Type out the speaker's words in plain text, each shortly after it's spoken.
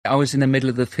I was in the middle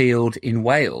of the field in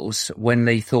Wales when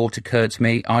the thought occurred to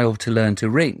me, I ought to learn to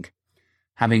ring.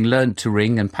 Having learnt to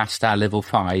ring and passed our level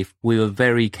 5, we were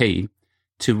very keen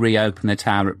to reopen the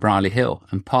tower at Brierley Hill.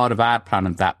 And part of our plan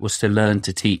of that was to learn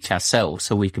to teach ourselves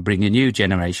so we could bring a new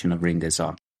generation of ringers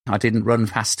on. I didn't run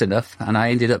fast enough and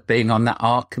I ended up being on that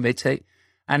art committee.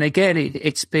 And again,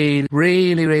 it's been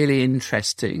really, really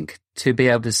interesting to be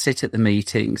able to sit at the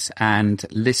meetings and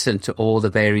listen to all the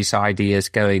various ideas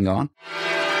going on.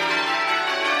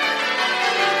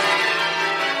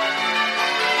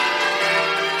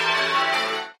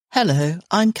 Hello,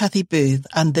 I'm Kathy Booth,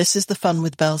 and this is the Fun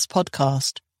with Bells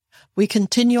podcast. We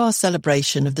continue our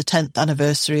celebration of the 10th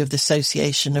anniversary of the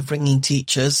Association of Ringing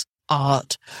Teachers,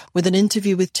 ART, with an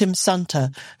interview with Tim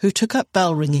Sunter, who took up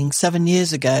bell ringing 7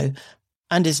 years ago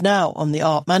and is now on the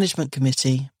Art Management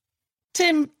Committee.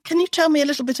 Tim, can you tell me a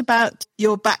little bit about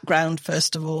your background,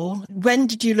 first of all? When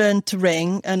did you learn to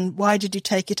ring and why did you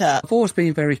take it up? I've always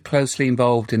been very closely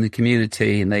involved in the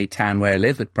community in the town where I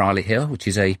live at Brierley Hill, which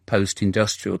is a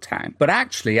post-industrial town. But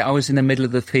actually, I was in the middle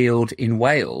of the field in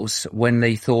Wales when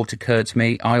the thought occurred to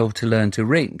me, I ought to learn to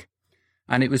ring.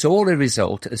 And it was all a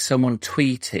result of someone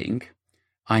tweeting,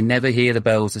 I never hear the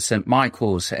bells of St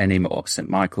Michael's anymore, St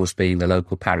Michael's being the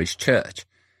local parish church.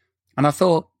 And I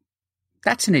thought,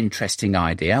 that's an interesting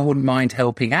idea. I wouldn't mind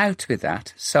helping out with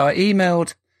that. So I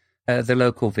emailed the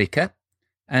local vicar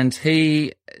and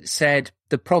he said,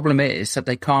 the problem is that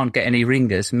they can't get any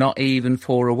ringers, not even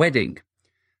for a wedding.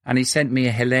 And he sent me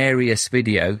a hilarious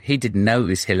video. He didn't know it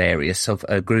was hilarious, of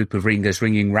a group of ringers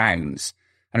ringing rounds.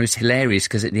 And it was hilarious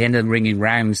because at the end of the ringing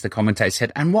rounds, the commentator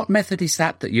said, and what method is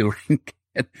that you're ringing?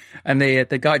 And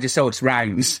the guy just said, oh, it's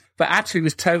rounds. But actually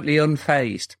was totally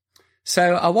unfazed.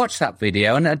 So I watched that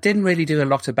video and I didn't really do a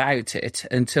lot about it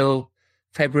until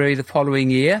February the following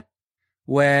year,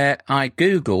 where I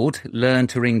Googled learn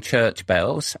to ring church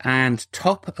bells, and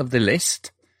top of the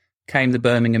list came the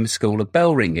Birmingham School of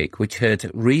Bell Ringing, which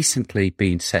had recently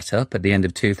been set up at the end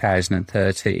of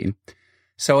 2013.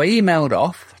 So I emailed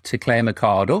off to Claire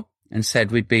McArdle and said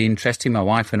we'd be interested, my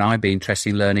wife and I be interested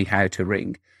in learning how to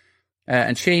ring.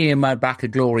 And she emailed back a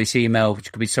glorious email,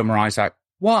 which could be summarised like,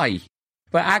 why?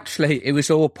 But actually, it was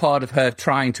all part of her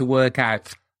trying to work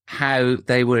out how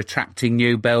they were attracting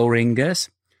new bell ringers.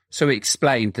 So we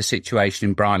explained the situation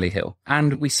in Brierley Hill.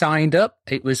 And we signed up.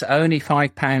 It was only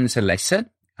 £5 a lesson.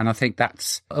 And I think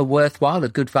that's a worthwhile, a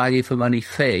good value for money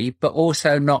fee, but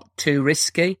also not too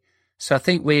risky. So I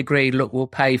think we agreed, look, we'll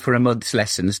pay for a month's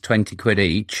lessons, 20 quid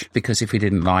each, because if we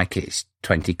didn't like it, it's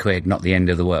 20 quid, not the end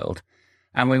of the world.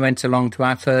 And we went along to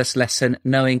our first lesson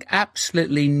knowing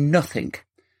absolutely nothing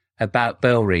about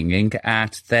bell ringing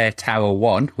at their Tower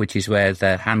 1, which is where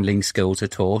the handling skills are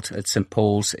taught at St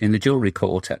Paul's in the Jewellery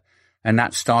Quarter. And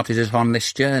that started us on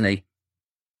this journey.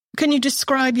 Can you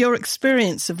describe your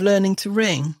experience of learning to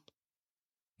ring?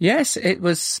 Yes, it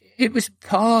was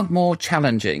far more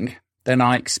challenging than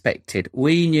I expected.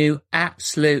 We knew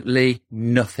absolutely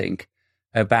nothing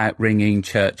about ringing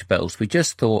church bells. We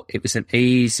just thought it was an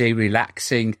easy,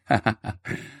 relaxing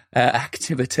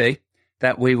activity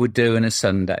that we would do on a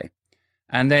Sunday.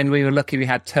 And then we were lucky we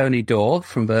had Tony Dorr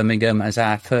from Birmingham as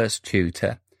our first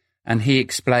tutor. And he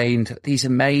explained these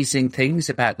amazing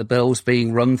things about the bells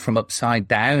being rung from upside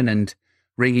down and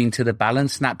ringing to the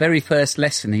balance. And that very first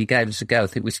lesson he gave us a go, I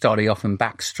think we started off on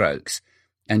backstrokes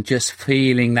and just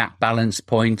feeling that balance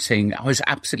pointing. I was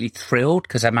absolutely thrilled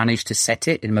because I managed to set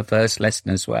it in my first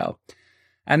lesson as well.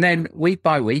 And then week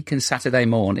by week and Saturday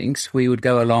mornings, we would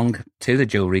go along to the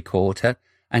Jewellery Quarter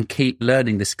and keep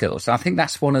learning the skills. I think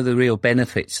that's one of the real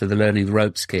benefits of the Learning the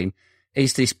Rope scheme,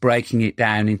 is this breaking it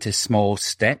down into small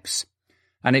steps.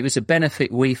 And it was a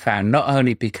benefit we found, not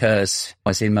only because I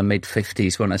was in my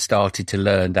mid-50s when I started to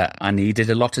learn that I needed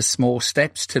a lot of small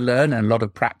steps to learn and a lot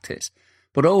of practice,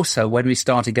 but also when we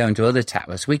started going to other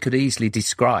towers, we could easily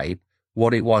describe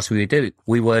what it was we were doing.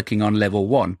 We're working on level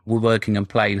 1, we're working on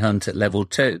Plain Hunt at level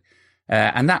 2.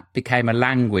 And that became a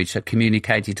language that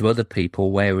communicated to other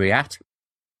people where we're at.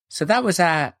 So that was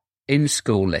our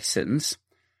in-school lessons.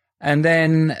 And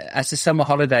then as the summer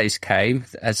holidays came,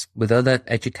 as with other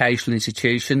educational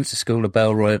institutions, the School of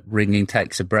Bell Ringing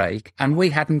takes a break. And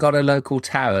we hadn't got a local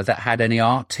tower that had any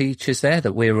art teachers there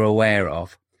that we were aware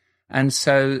of. And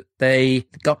so they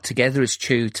got together as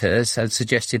tutors and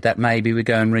suggested that maybe we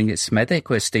go and ring at Smethwick,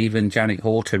 where Steve and Janet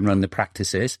Horton run the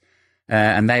practices.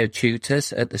 And they are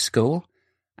tutors at the school.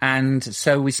 And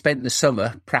so we spent the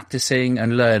summer practicing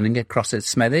and learning across at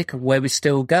Smethwick, where we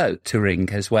still go to ring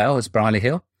as well as Brierley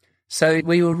Hill. So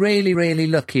we were really, really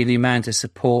lucky in the amount of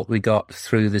support we got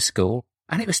through the school.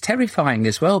 And it was terrifying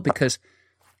as well, because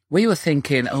we were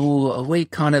thinking, are we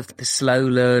kind of the slow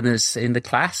learners in the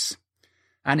class?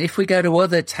 And if we go to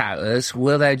other towers,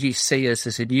 will they just see us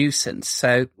as a nuisance?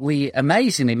 So we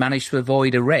amazingly managed to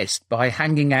avoid arrest by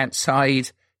hanging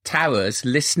outside towers,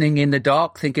 listening in the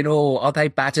dark, thinking, are they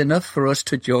bad enough for us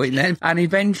to join them? And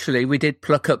eventually we did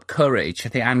pluck up courage. I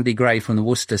think Andy Gray from the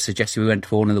Worcester suggested we went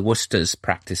to one of the Worcester's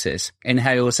practices in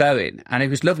Halesowen. And it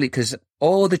was lovely because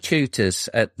all the tutors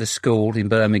at the school in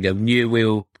Birmingham knew we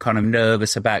were kind of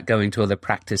nervous about going to other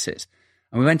practices.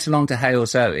 And we went along to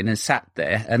Halesowen and sat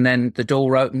there, and then the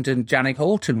door opened and Janet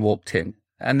Horton walked in,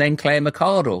 and then Claire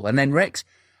McArdle, and then Rex.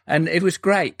 And it was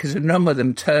great because a number of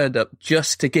them turned up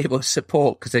just to give us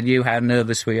support because they knew how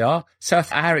nervous we are. So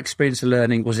our experience of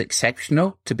learning was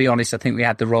exceptional. To be honest, I think we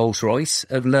had the Rolls Royce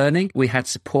of learning. We had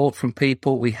support from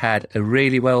people. We had a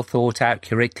really well thought out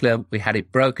curriculum. We had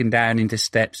it broken down into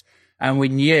steps, and we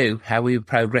knew how we were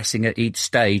progressing at each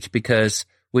stage because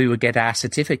we would get our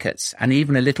certificates and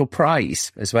even a little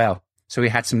prize as well. So we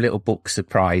had some little books of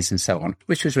prize and so on,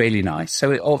 which was really nice. So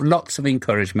lots of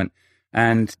encouragement.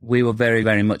 And we were very,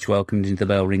 very much welcomed into the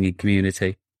bell ringing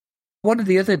community. One of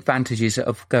the other advantages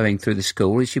of going through the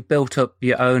school is you built up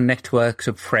your own networks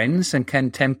of friends and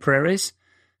contemporaries.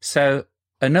 So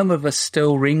a number of us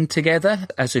still ring together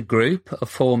as a group of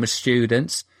former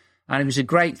students. And it was a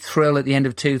great thrill at the end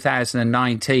of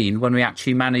 2019 when we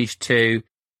actually managed to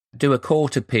do a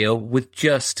court appeal with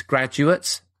just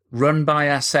graduates run by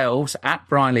ourselves at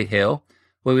Briley Hill,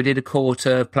 where we did a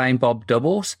quarter playing Bob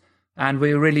doubles. And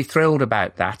we were really thrilled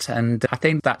about that. And I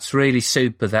think that's really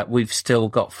super that we've still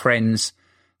got friends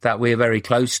that we're very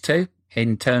close to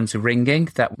in terms of ringing,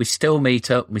 that we still meet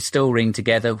up, we still ring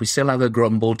together, we still have a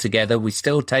grumble together, we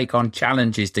still take on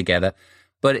challenges together.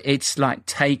 But it's like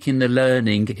taking the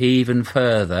learning even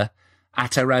further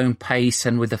at our own pace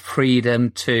and with the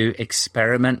freedom to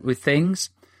experiment with things.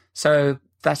 So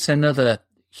that's another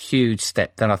huge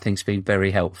step that I think has been very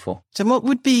helpful. So what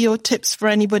would be your tips for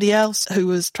anybody else who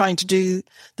was trying to do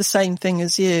the same thing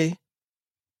as you?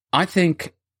 I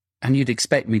think, and you'd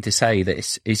expect me to say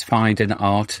this, is find an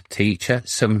art teacher,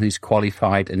 someone who's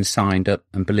qualified and signed up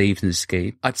and believes in the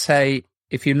scheme. I'd say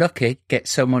if you're lucky, get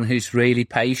someone who's really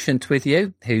patient with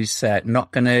you, who's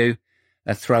not going to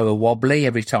throw a wobbly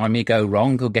every time you go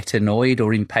wrong or get annoyed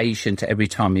or impatient every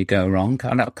time you go wrong.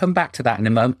 And I'll come back to that in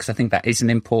a moment because I think that is an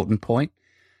important point.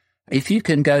 If you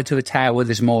can go to a tower where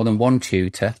there's more than one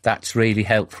tutor, that's really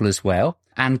helpful as well.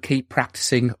 And keep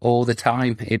practicing all the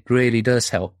time. It really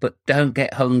does help. But don't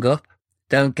get hung up.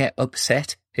 Don't get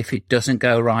upset if it doesn't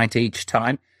go right each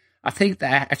time. I think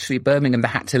that actually Birmingham, they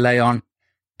had to lay on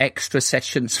extra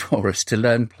sessions for us to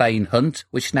learn plain hunt,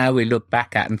 which now we look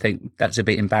back at and think that's a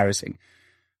bit embarrassing.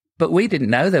 But we didn't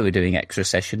know they were doing extra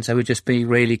sessions. They were just being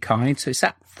really kind. So it's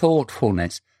that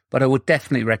thoughtfulness. But I would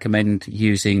definitely recommend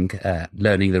using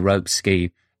Learning the Ropes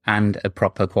scheme and a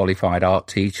proper qualified art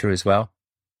teacher as well.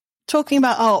 Talking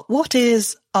about art, what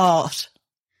is art?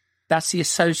 That's the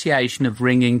Association of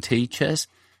Ringing Teachers.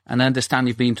 And I understand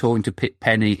you've been talking to Pip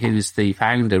Penny, who's the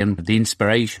founder and the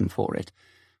inspiration for it.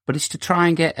 But it's to try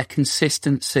and get a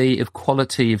consistency of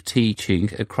quality of teaching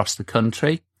across the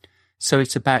country. So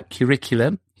it's about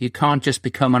curriculum. You can't just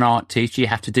become an art teacher. You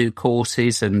have to do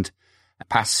courses and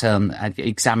pass some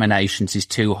examinations is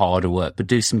too hard a work, but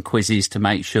do some quizzes to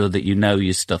make sure that you know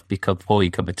your stuff before you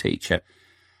become a teacher.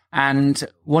 And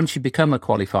once you become a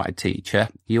qualified teacher,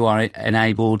 you are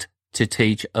enabled to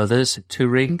teach others to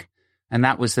ring. And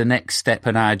that was the next step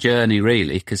in our journey,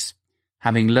 really, because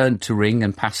having learned to ring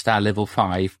and passed our level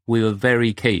 5, we were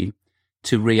very keen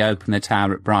to reopen the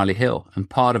tower at Briley Hill. And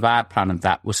part of our plan of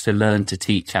that was to learn to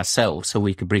teach ourselves so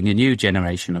we could bring a new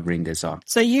generation of ringers on.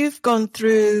 So you've gone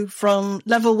through from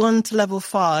level 1 to level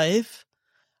 5,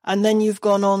 and then you've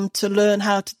gone on to learn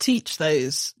how to teach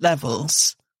those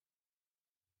levels.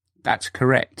 That's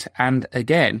correct. And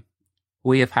again,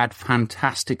 we have had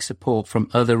fantastic support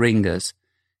from other ringers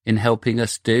in helping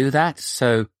us do that.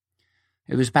 So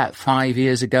it was about 5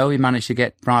 years ago we managed to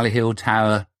get Briley Hill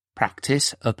Tower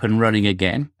practice up and running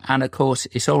again. And of course,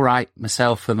 it's all right,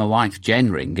 myself and my wife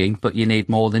Jen ringing, but you need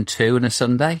more than 2 on a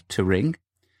Sunday to ring.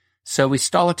 So we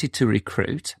started to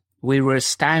recruit. We were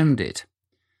astounded,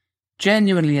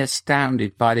 genuinely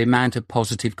astounded by the amount of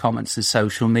positive comments in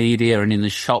social media and in the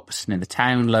shops and in the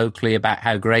town locally about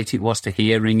how great it was to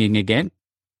hear ringing again.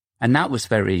 And that was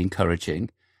very encouraging.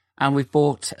 And we've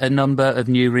brought a number of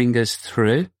new ringers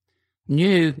through.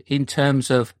 New in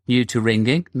terms of new to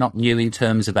ringing, not new in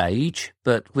terms of age,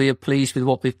 but we are pleased with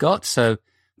what we've got. So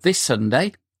this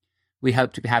Sunday, we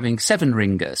hope to be having 7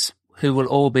 ringers who will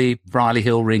all be Briley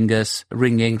Hill ringers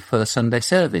ringing for the Sunday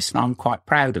service. And I'm quite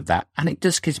proud of that. And it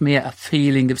just gives me a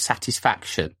feeling of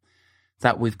satisfaction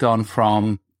that we've gone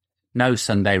from no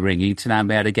Sunday ringing to now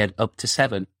be able to get up to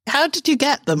 7. How did you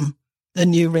get them, the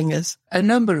new ringers? A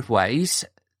number of ways.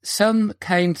 Some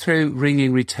came through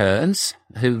Ringing Returns,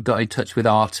 who got in touch with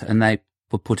Art, and they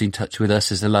were put in touch with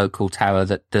us as a local tower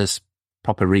that does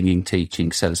proper ringing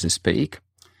teaching, so to speak.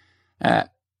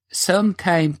 Some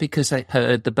came because they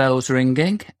heard the bells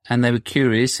ringing and they were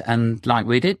curious and, like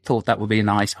we did, thought that would be a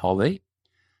nice hobby.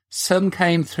 Some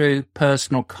came through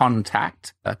personal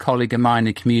contact. A colleague of mine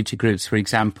in community groups, for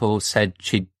example, said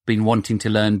she'd been wanting to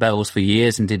learn bells for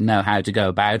years and didn't know how to go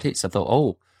about it. So I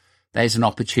thought, there's an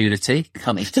opportunity.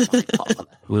 Come into my parlour.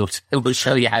 We'll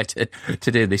show you how to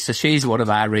do this. So she's one of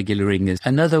our regular ringers.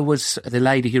 Another was the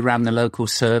lady who ran the local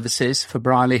services for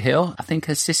Brierley Hill. I think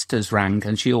her sisters rang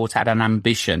and she always had an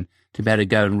ambition to be able to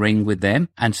go and ring with them.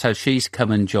 And so she's come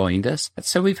and joined us.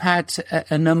 So we've had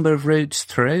a number of routes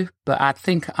through, but I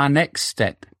think our next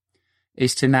step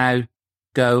is to now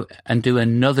go and do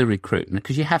another recruitment,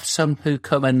 because you have some who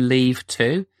come and leave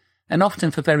too. And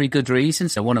often for very good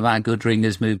reasons. So one of our good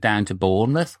ringers moved down to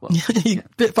Bournemouth. Well, a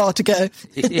bit far to go.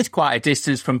 It's quite a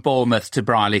distance from Bournemouth to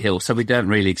Brierley Hill, so we don't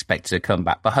really expect her to come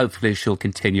back. But hopefully she'll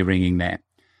continue ringing there.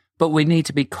 But we need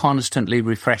to be constantly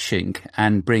refreshing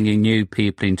and bringing new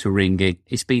people into ringing.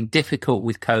 It's been difficult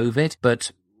with COVID,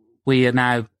 but we are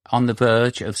now on the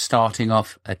verge of starting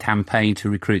off a campaign to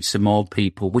recruit some more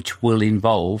people, which will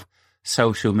involve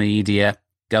social media,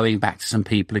 going back to some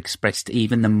people expressed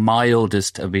even the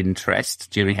mildest of interest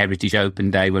during Heritage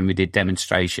Open Day when we did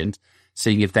demonstrations,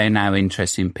 seeing if they're now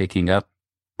interested in picking up.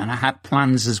 And I had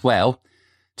plans as well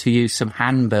to use some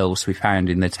handbells we found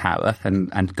in the tower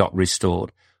and got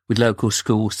restored with local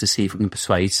schools to see if we can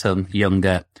persuade some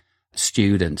younger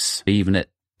students, even at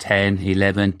 10,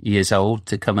 11 years old,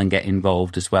 to come and get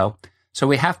involved as well. So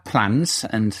we have plans,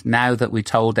 and now that we're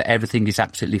told that everything is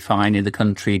absolutely fine in the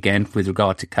country again with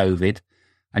regard to COVID,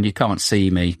 and you can't see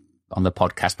me on the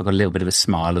podcast, but I've got a little bit of a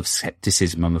smile of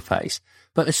scepticism on my face.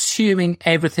 But assuming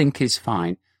everything is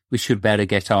fine, we should better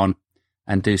get on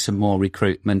and do some more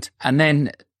recruitment. And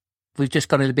then we've just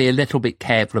got to be a little bit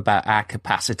careful about our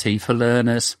capacity for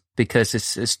learners, because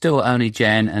it's still only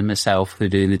Jen and myself who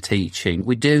do the teaching.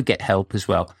 We do get help as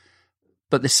well,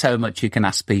 but there's so much you can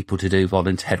ask people to do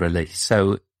voluntarily.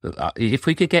 So if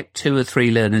we could get 2 or 3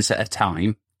 learners at a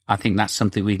time, I think that's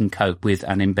something we can cope with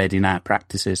and embed in our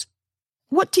practices.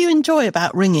 What do you enjoy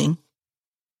about ringing?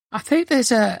 I think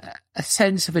there's a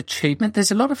sense of achievement.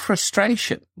 There's a lot of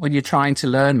frustration when you're trying to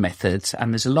learn methods,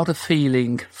 and there's a lot of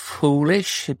feeling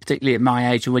foolish, particularly at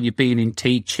my age, when you've been in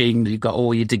teaching, you've got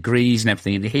all your degrees and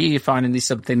everything, and here you're finding this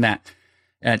something that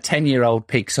a 10-year-old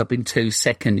picks up in 2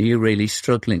 seconds you're really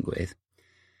struggling with.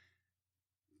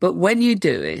 But when you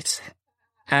do it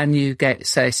and you get,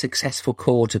 say, a successful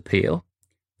court appeal,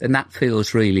 then that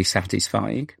feels really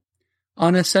satisfying.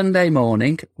 On a Sunday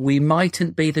morning, we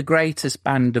mightn't be the greatest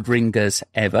band of ringers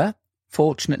ever.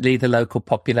 Fortunately, the local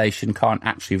population can't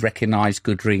actually recognise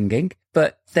good ringing,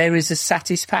 but there is a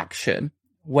satisfaction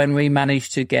when we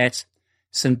manage to get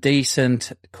some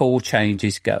decent call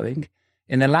changes going.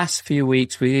 In the last few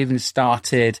weeks, we even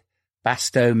started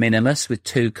Basto Minimus with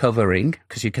 2 covering,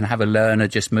 because you can have a learner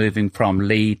just moving from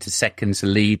lead to seconds,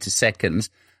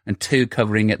 and 2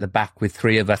 covering at the back with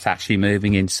 3 of us actually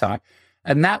moving inside.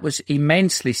 And that was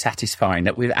immensely satisfying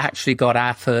that we've actually got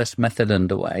our first method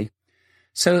underway.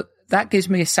 So that gives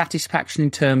me a satisfaction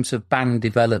in terms of band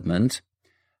development.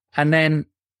 And then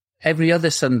every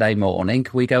other Sunday morning,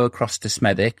 we go across to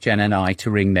Smethwick, Jen and I, to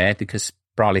ring there, because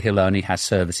Brierley Hill only has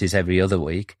services every other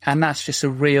week. And that's just a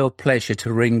real pleasure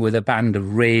to ring with a band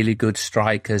of really good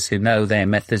strikers who know their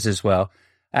methods as well.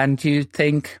 And you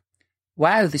think,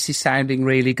 wow, this is sounding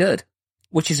really good,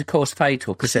 which is, of course,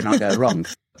 fatal, because then I go wrong.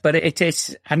 But it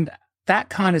is, and that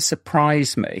kind of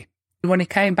surprised me. When it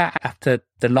came back after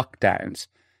the lockdowns,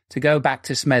 to go back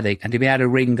to Smethwick and to be able to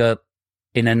ring up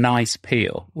in a nice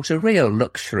peal was a real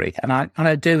luxury, and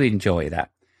I do enjoy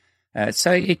that.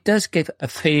 So it does give a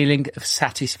feeling of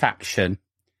satisfaction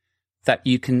that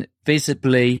you can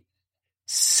visibly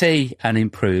see an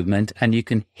improvement and you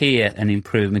can hear an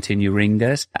improvement in your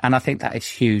ringers, and I think that is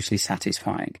hugely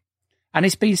satisfying. And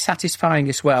it's been satisfying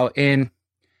as well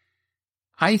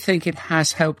I think it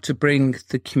has helped to bring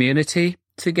the community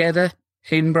together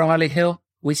in Brierley Hill.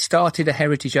 We started a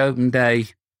Heritage Open Day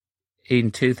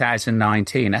in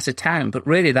 2019 as a town, but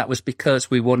really that was because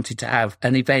we wanted to have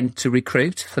an event to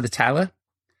recruit for the tower.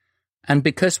 And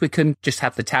because we couldn't just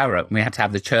have the tower open, we had to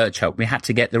have the church open. We had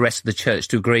to get the rest of the church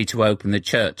to agree to open the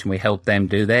church, and we helped them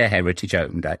do their Heritage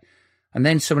Open Day. And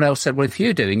then someone else said, well, if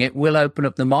you're doing it, we'll open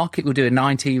up the market. We'll do a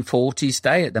 1940s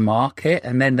day at the market.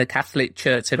 And then the Catholic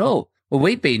Church said, oh, well,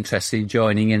 we'd be interested in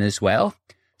joining in as well.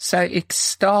 So it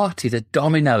started a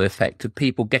domino effect of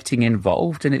people getting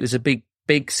involved, and it was a big,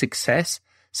 big success.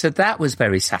 So that was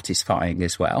very satisfying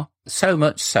as well. So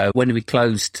much so, when we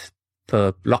closed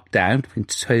for lockdown in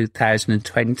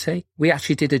 2020, we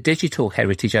actually did a digital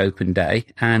Heritage Open Day,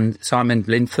 and Simon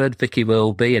Linford, Vicky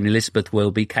Wilby and Elizabeth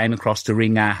Wilby came across to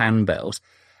ring our handbells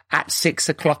at 6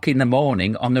 o'clock in the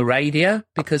morning on the radio,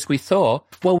 because we thought,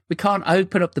 well, we can't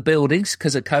open up the buildings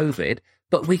because of COVID,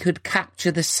 but we could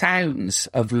capture the sounds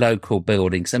of local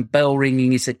buildings, and bell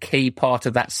ringing is a key part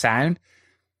of that sound.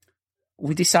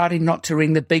 We decided not to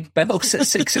ring the big bells at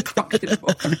 6 o'clock in the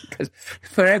morning, because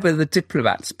forever the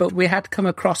diplomats. But we had come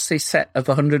across this set of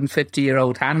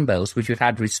 150-year-old handbells, which we'd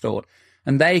had restored.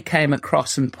 And they came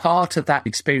across, and part of that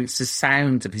experience, the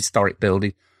sound of historic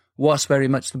building, was very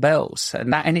much the bells.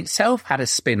 And that in itself had a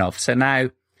spin-off. So now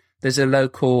there's a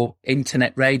local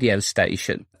internet radio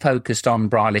station focused on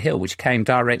Brierley Hill, which came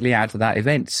directly out of that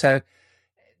event. So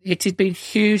it has been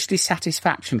hugely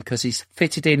satisfaction, because it's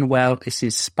fitted in well. It's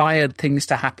inspired things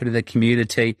to happen in the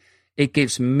community. It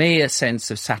gives me a sense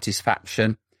of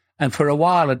satisfaction. And for a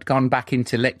while, I'd gone back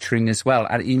into lecturing as well,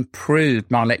 and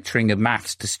improved my lecturing of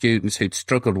maths to students who'd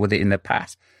struggled with it in the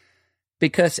past,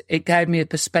 because it gave me a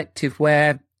perspective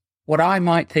where what I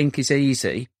might think is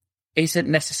easy isn't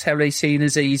necessarily seen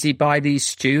as easy by these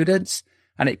students.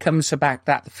 And it comes about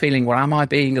that feeling, well, am I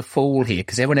being a fool here?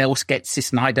 Because everyone else gets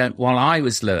this and I don't, while I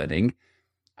was learning.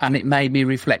 And it made me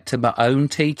reflect on my own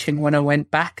teaching when I went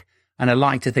back. And I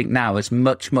like to think now as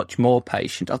much, much more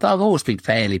patient. Although I've always been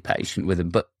fairly patient with them,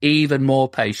 but even more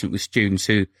patient with students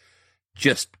who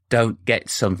just don't get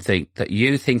something that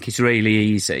you think is really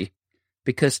easy,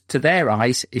 because to their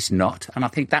eyes, it's not. And I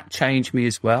think that changed me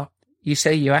as well. You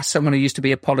say you ask someone who used to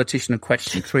be a politician a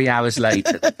question 3 hours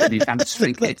later and he's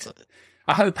answering it.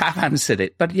 I hope I've answered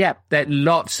it. But yeah, there's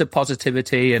lots of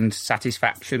positivity and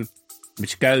satisfaction,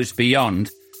 which goes beyond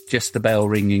just the bell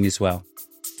ringing as well.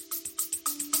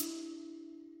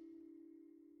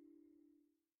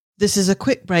 This is a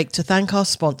quick break to thank our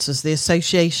sponsors, the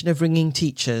Association of Ringing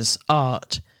Teachers,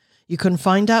 ART. You can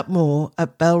find out more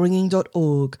at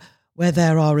bellringing.org, where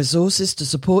there are resources to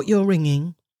support your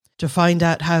ringing, to find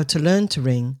out how to learn to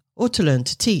ring or to learn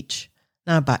to teach.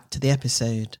 Now back to the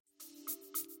episode.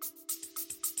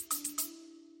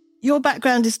 Your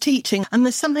background is teaching, and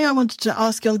there's something I wanted to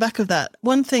ask you on the back of that.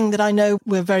 One thing that I know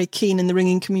we're very keen in the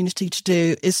ringing community to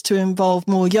do is to involve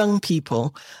more young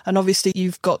people. And obviously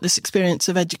you've got this experience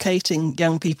of educating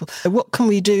young people. What can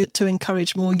we do to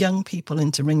encourage more young people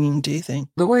into ringing, do you think?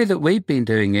 The way that we've been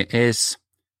doing it is,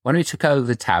 when we took over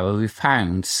the tower, we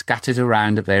found scattered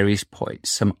around at various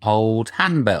points some old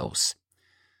handbells.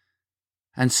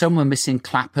 And some were missing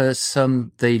clappers,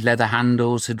 some the leather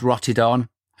handles had rotted on,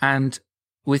 and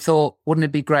we thought, wouldn't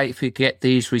it be great if we could get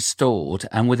these restored?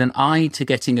 And with an eye to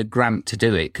getting a grant to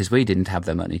do it, because we didn't have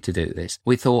the money to do this,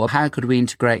 we thought, how could we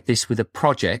integrate this with a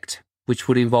project which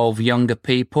would involve younger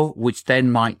people, which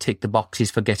then might tick the boxes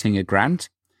for getting a grant?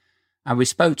 And we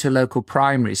spoke to a local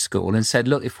primary school and said,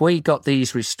 look, if we got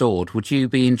these restored, would you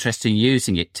be interested in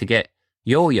using it to get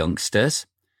your youngsters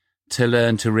to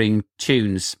learn to ring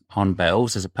tunes on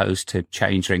bells as opposed to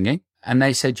change ringing? And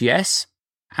they said yes.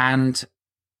 And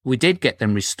we did get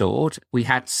them restored. We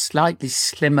had slightly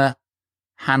slimmer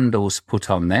handles put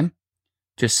on them,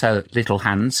 just so little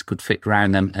hands could fit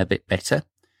around them a bit better.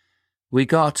 We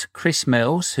got Chris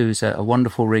Mills, who's a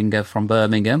wonderful ringer from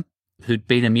Birmingham, who'd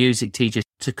been a music teacher,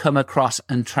 to come across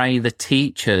and train the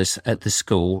teachers at the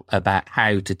school about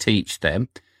how to teach them.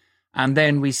 And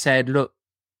then we said, look,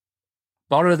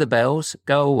 borrow the bells,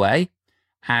 go away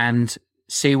and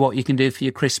see what you can do for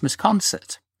your Christmas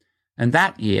concert. And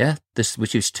that year,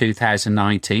 which was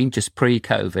 2019, just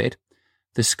pre-COVID,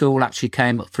 the school actually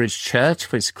came up for its church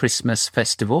for its Christmas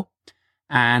festival.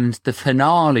 And the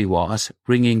finale was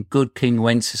ringing Good King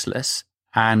Wenceslas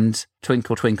and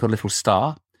Twinkle, Twinkle, Little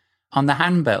Star on the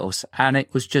handbells. And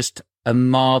it was just a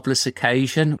marvellous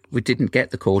occasion. We didn't get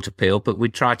the quarter peal, but we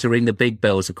tried to ring the big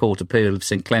bells, a quarter peal of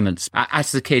St. Clement's,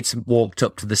 as the kids walked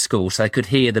up to the school so they could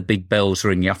hear the big bells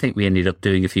ringing. I think we ended up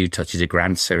doing a few touches of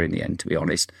Grandsa in the end, to be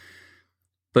honest.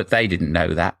 But they didn't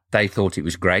know that. They thought it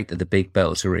was great that the big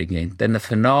bells were ringing. Then the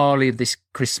finale of this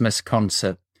Christmas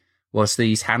concert was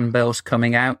these handbells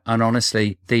coming out. And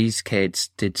honestly, these kids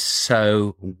did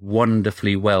so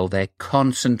wonderfully well. Their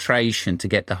concentration to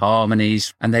get the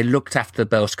harmonies, and they looked after the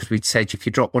bells, because we'd said, if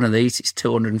you drop one of these, it's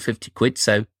 250 quid.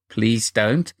 So please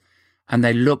don't. And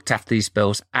they looked after these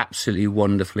bells absolutely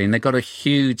wonderfully. And they got a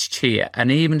huge cheer. And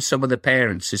even some of the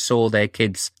parents who saw their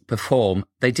kids perform,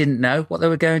 they didn't know what they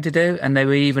were going to do. And they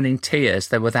were even in tears.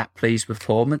 They were that pleased with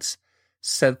performance.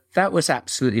 So that was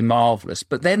absolutely marvellous.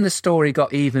 But then the story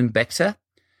got even better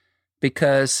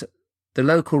because the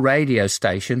local radio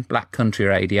station, Black Country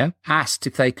Radio, asked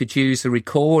if they could use a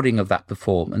recording of that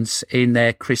performance in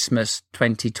their Christmas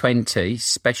 2020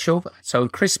 special. So on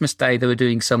Christmas Day, they were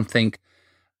doing something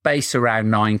based around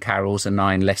 9 carols and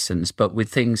 9 lessons, but with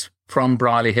things from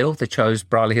Brierley Hill. They chose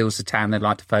Brierley Hill as the town they'd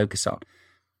like to focus on.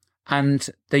 And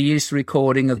they used the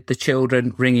recording of the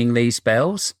children ringing these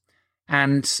bells.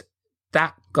 And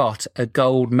that got a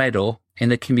gold medal in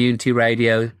the Community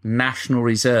Radio National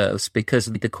Reserves because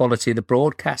of the quality of the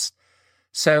broadcast.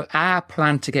 So our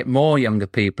plan to get more younger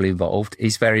people involved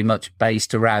is very much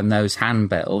based around those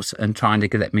handbells and trying to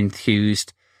get them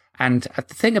enthused. And the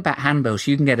thing about handbells,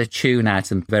 you can get a tune out of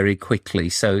them very quickly.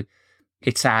 So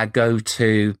it's our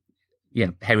go-to,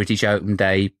 Heritage Open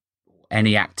Day,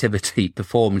 any activity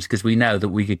performance, because we know that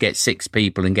we could get 6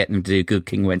 people and get them to do Good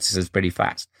King Wenceslas pretty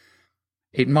fast.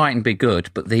 It mightn't be good,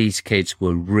 but these kids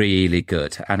were really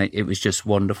good, and it was just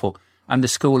wonderful. And the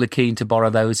school are keen to borrow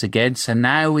those again. So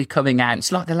now we're coming out.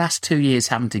 It's like the last 2 years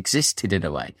haven't existed in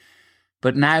a way.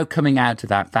 But now coming out of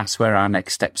that, that's where our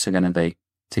next steps are going to be,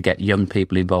 to get young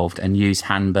people involved and use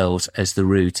handbells as the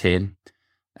route in.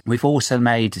 We've also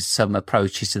made some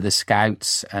approaches to the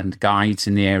scouts and guides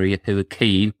in the area who are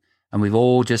keen, and we've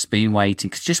all just been waiting.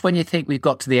 Because just when you think we've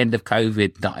got to the end of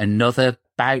COVID, not another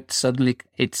bout suddenly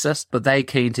hits us, but they're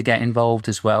keen to get involved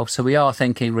as well. So we are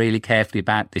thinking really carefully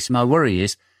about this. My worry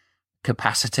is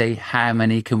capacity. How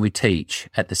many can we teach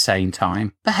at the same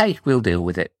time? But hey, we'll deal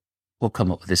with it. We'll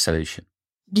come up with a solution.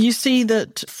 Do you see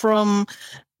that from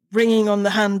ringing on the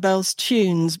handbells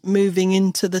tunes, moving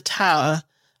into the tower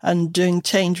and doing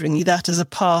change ringing, that as a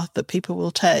path that people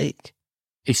will take?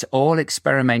 It's all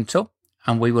experimental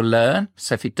and we will learn.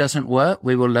 So if it doesn't work,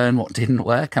 we will learn what didn't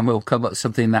work and we'll come up with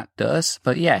something that does.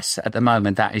 But yes, at the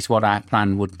moment, that is what our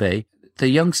plan would be. The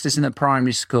youngsters in the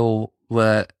primary school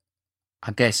were,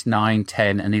 I guess, 9,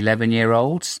 10 and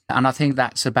 11-year-olds. And I think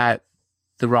that's about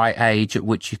the right age at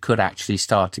which you could actually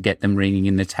start to get them ringing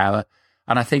in the tower.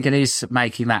 And I think it is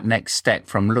making that next step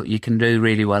from, look, you can do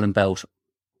really well in bells.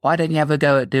 Why don't you have a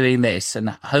go at doing this and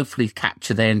hopefully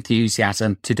capture their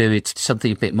enthusiasm to do it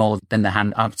something a bit more than the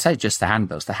hand? I'd say just the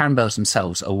handbells. The handbells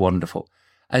themselves are wonderful,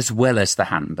 as well as the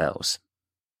handbells.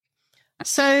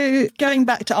 So going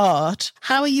back to art,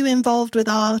 how are you involved with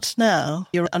art now?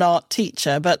 You're an art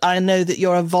teacher, but I know that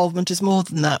your involvement is more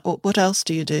than that. What else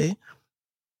do you do?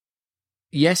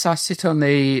 Yes, I sit on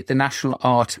the National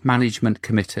Art Management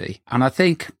Committee. And I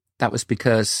think that was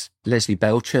because Leslie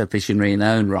Belcher, visionary in her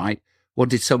own right,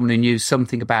 wanted someone who knew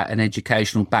something about an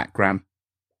educational background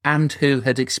and who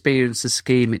had experienced the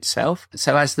scheme itself.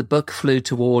 So as the buck flew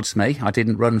towards me, I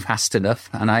didn't run fast enough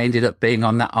and I ended up being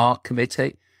on that art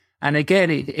committee. And again,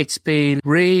 it's been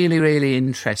really, really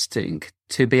interesting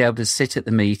to be able to sit at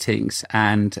the meetings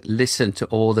and listen to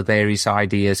all the various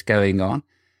ideas going on.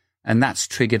 And that's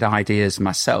triggered ideas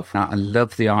myself. Now, I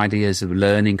love the ideas of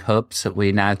learning hubs that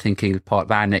we're now thinking of part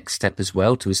of our next step as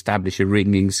well, to establish a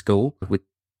ringing school with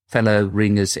fellow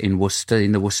ringers in Worcester,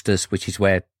 in the Worcesters, which is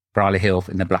where Brierley Hill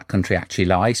in the Black Country actually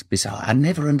lies. Because I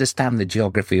never understand the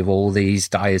geography of all these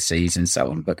dioceses and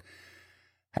so on. But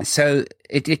so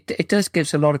it does give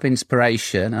us a lot of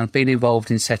inspiration. I've been involved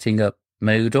in setting up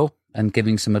Moodle and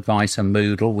giving some advice on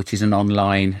Moodle, which is an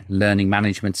online learning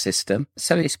management system.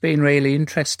 So it's been really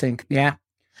interesting, yeah.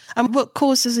 And what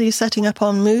courses are you setting up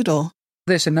on Moodle?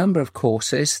 There's a number of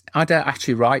courses. I don't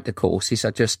actually write the courses.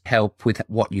 I just help with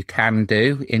what you can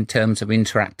do in terms of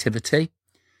interactivity.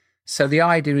 So the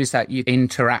idea is that you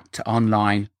interact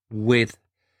online with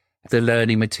the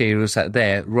learning materials that are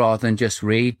there rather than just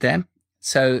read them.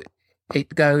 So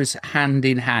it goes hand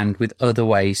in hand with other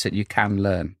ways that you can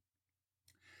learn.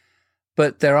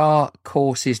 But there are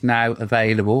courses now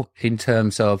available in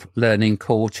terms of learning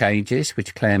chord changes,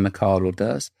 which Claire McCardle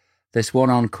does. There's one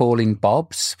on calling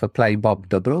bobs for playing bob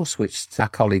doubles, which our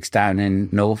colleagues down in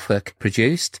Norfolk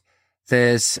produced.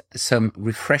 There's some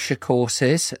refresher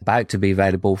courses about to be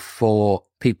available for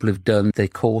people who've done the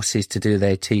courses to do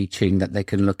their teaching that they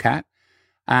can look at.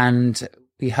 And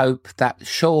we hope that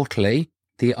shortly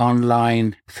the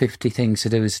online 50 things to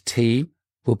do as a team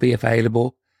will be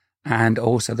available, and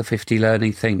also the 50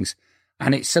 learning things.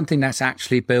 And it's something that's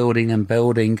actually building and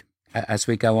building as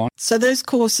we go on. So those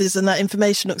courses and that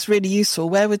information looks really useful.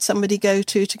 Where would somebody go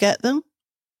to get them?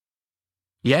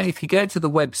 Yeah, if you go to the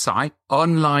website,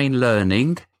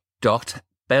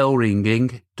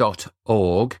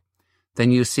 onlinelearning.bellringing.org,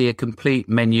 then you'll see a complete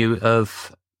menu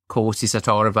of courses that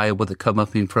are available that come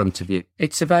up in front of you.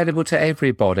 It's available to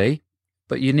everybody,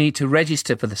 but you need to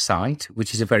register for the site,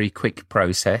 which is a very quick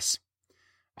process.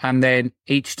 And then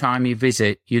each time you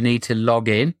visit, you need to log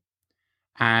in.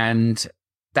 And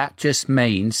that just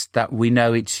means that we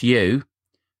know it's you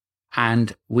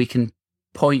and we can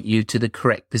point you to the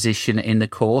correct position in the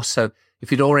course. So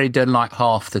if you'd already done like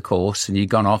half the course and you've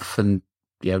gone off and,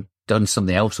 done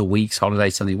something else, a week's holiday,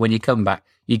 something, when you come back,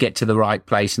 you get to the right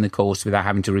place in the course without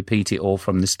having to repeat it all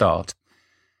from the start.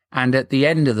 And at the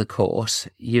end of the course,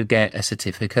 you get a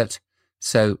certificate.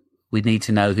 So we need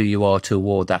to know who you are to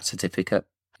award that certificate.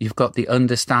 You've got the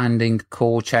Understanding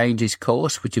Core Changes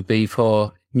course, which would be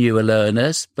for newer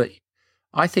learners, but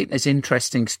I think there's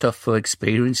interesting stuff for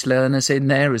experienced learners in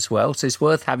there as well. So it's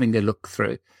worth having a look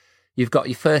through. You've got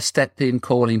your first step in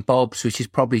Calling Bobs, which is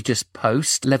probably just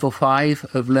post level 5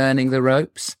 of learning the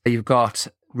ropes. You've got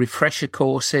refresher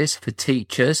courses for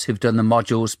teachers who've done the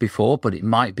modules before, but it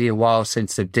might be a while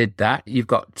since they did that. You've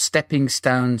got stepping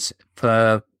stones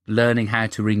for learning how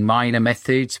to ring minor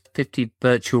methods, 50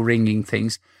 virtual ringing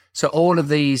things. So all of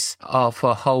these are for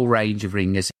a whole range of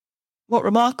ringers. What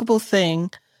remarkable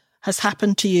thing has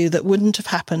happened to you that wouldn't have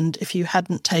happened if you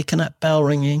hadn't taken up bell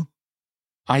ringing?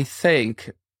 I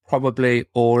think probably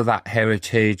all of that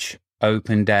heritage,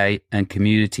 open day and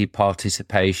community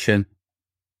participation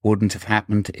wouldn't have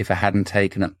happened if I hadn't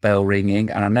taken up bell ringing.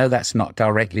 And I know that's not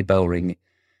directly bell ringing,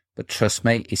 but trust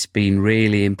me, it's been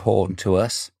really important to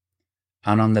us.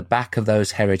 And on the back of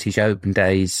those heritage open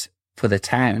days for the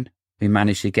town, we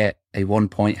managed to get a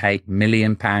 £1.8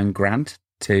 million grant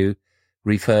to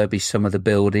refurbish some of the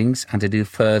buildings and to do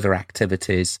further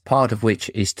activities, part of which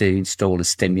is to install a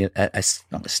simulator.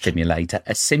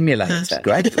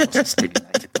 Great, it was a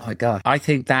stimulator. Oh my God. I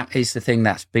think that is the thing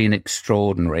that's been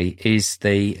extraordinary, is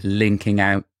the linking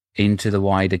out into the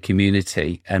wider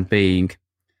community and being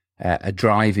a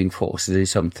driving force to do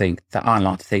something that I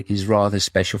like to think is rather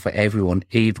special for everyone,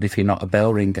 even if you're not a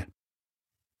bell ringer.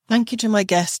 Thank you to my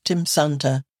guest, Tim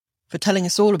Sunter, for telling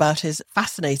us all about his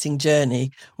fascinating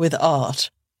journey with art.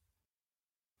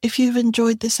 If you've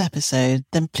enjoyed this episode,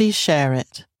 then please share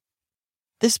it.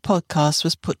 This podcast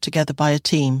was put together by a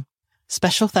team.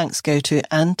 Special thanks go to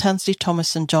Anne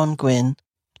Tansley-Thomas and John Gwynn,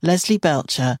 Leslie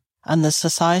Belcher, and the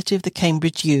Society of the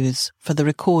Cambridge Youths for the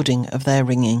recording of their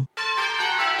ringing.